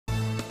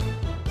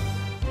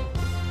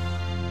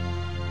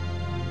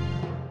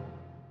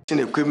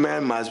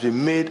equipment must be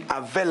made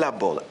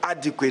available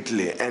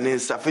adequately and in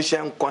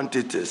sufficient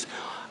quantities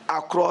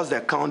across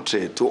the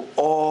country to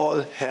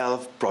all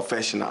health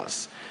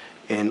professionals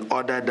in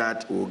order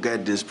that we'll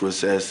get this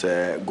process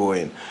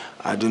going.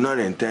 I do not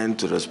intend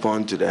to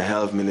respond to the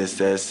health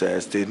minister's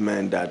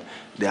statement that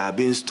they are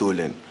being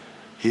stolen.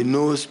 He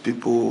knows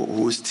people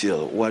who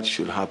steal, what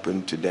should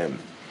happen to them,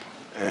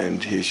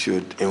 and he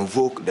should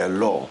invoke the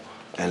law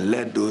and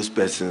let those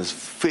persons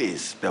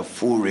face the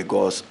full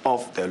rigors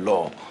of the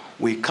law.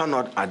 We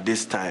cannot at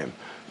this time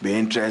be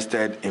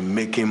interested in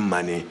making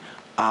money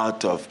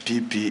out of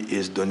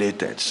PPEs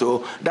donated.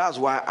 So that's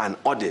why an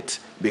audit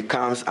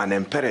becomes an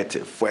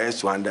imperative for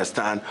us to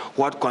understand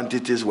what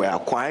quantities were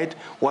acquired,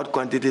 what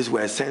quantities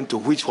were sent to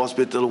which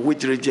hospital,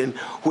 which region,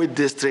 which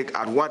district,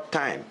 at what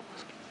time.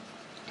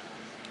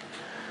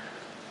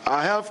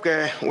 Our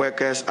healthcare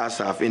workers, as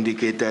I've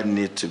indicated,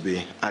 need to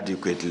be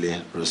adequately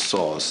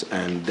resourced,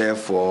 and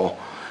therefore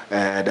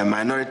the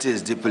minority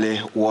is deeply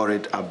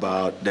worried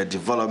about the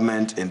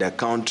development in the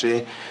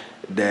country,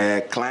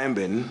 the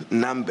climbing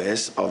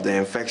numbers of the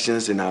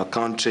infections in our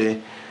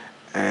country,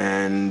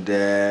 and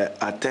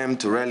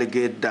attempt to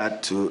relegate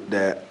that to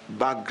the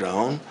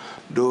background.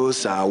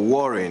 Those are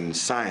worrying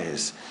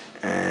signs,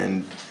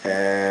 and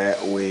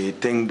we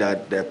think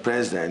that the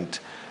president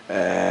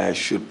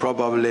should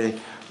probably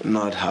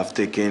not have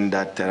taken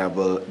that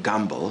terrible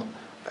gamble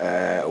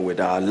with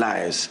our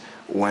lives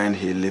when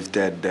he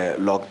lifted the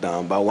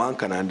lockdown. But one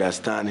can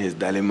understand his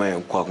dilemma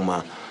and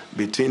quagmire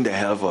between the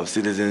health of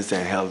citizens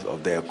and health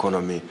of the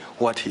economy,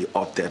 what he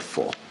opted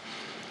for.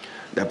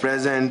 The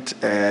president,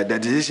 the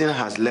decision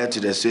has led to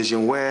the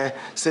situation where,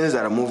 since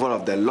the removal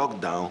of the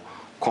lockdown,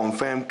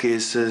 confirmed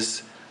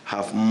cases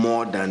have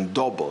more than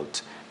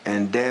doubled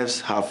and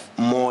deaths have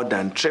more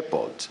than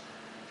tripled.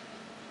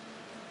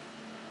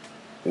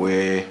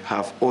 We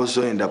have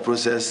also in the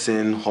process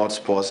seen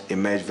hotspots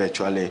emerge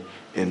virtually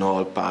in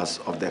all parts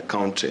of the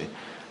country,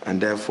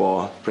 and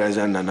therefore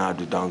President Nana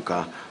Addo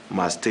Dankwa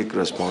must take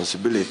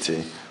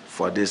responsibility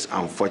for this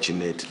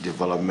unfortunate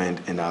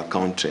development in our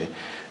country.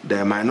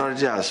 The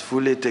minority has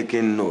fully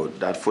taken note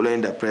that following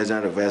the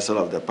present reversal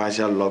of the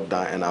partial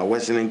lockdown and our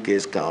worsening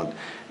case count,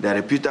 the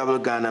reputable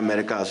Ghana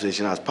Medical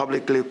Association has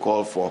publicly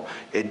called for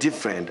a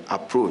different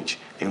approach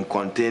in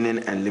containing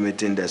and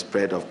limiting the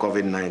spread of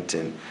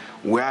COVID-19.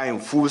 We are in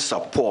full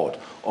support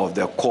of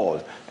the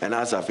call, and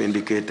as I've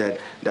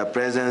indicated, the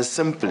president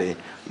simply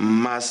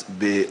must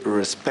be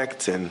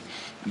respecting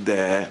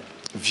the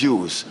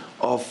views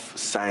of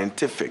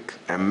scientific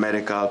and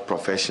medical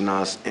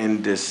professionals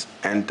in this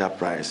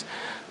enterprise.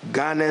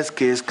 Ghana's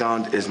case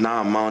count is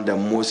now among the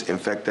most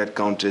infected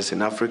countries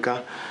in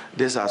Africa.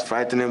 This has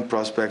frightening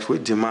prospects,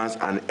 which demands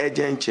an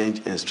urgent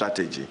change in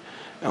strategy.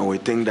 And we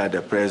think that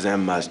the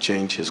president must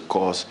change his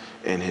course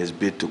in his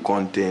bid to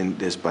contain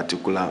this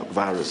particular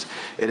virus.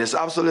 It is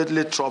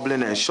absolutely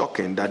troubling and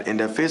shocking that in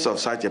the face of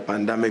such a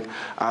pandemic,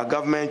 our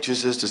government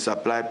chooses to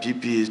supply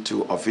PPEs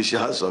to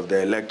officials of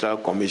the Electoral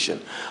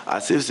Commission,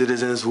 as if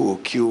citizens who will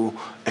queue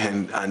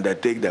and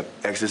undertake the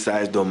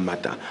exercise don't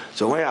matter.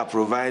 So when you are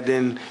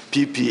providing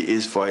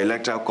PPEs for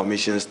Electoral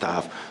Commission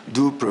staff,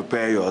 do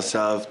prepare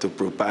yourself to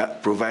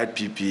provide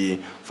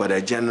PPE for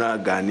the general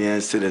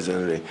Ghanaian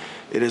citizenry.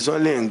 It is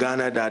only in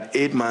Ghana that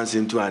 8 months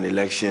into an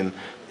election,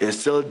 it's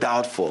still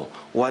doubtful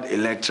what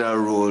electoral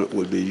roll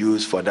will be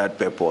used for that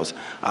purpose.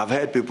 I've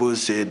heard people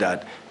say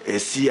that a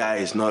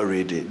CI is not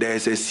ready. There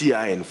is a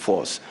CI in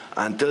force.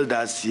 Until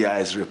that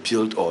CI is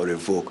repealed or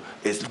revoked,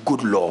 it's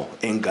good law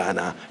in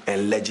Ghana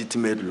and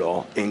legitimate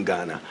law in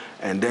Ghana.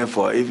 And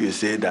therefore, if you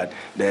say that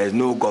there is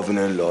no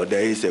governing law,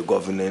 there is a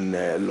governing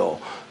law.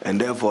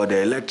 And therefore,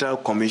 the Electoral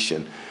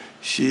Commission,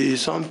 she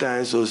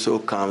sometimes also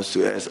comes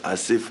to us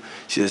as if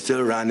she is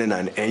still running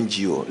an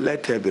NGO.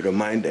 Let her be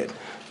reminded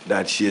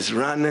that she is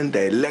running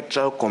the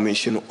Electoral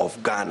Commission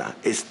of Ghana,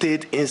 a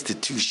state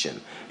institution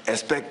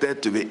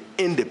expected to be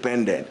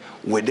independent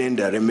within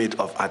the remit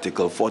of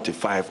Article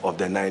 45 of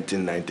the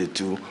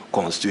 1992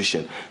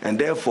 Constitution. And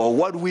therefore,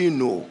 what we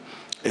know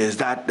is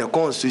that the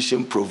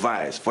Constitution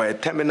provides for a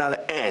terminal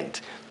end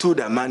to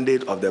the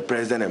mandate of the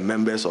President and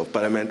members of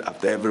Parliament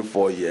after every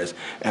 4 years,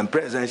 and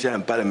presidential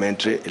and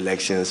parliamentary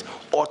elections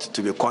ought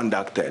to be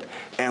conducted,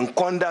 and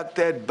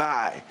conducted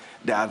by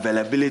the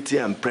availability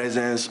and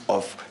presence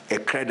of a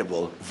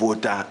credible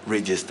voter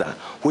register,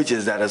 which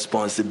is the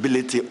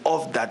responsibility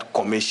of that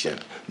commission.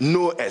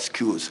 No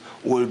excuse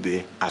will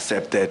be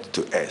accepted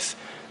to us.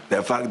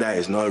 The fact that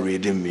it's not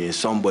reading means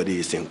somebody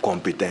is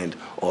incompetent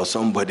or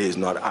somebody is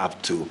not up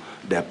to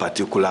the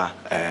particular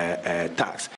task.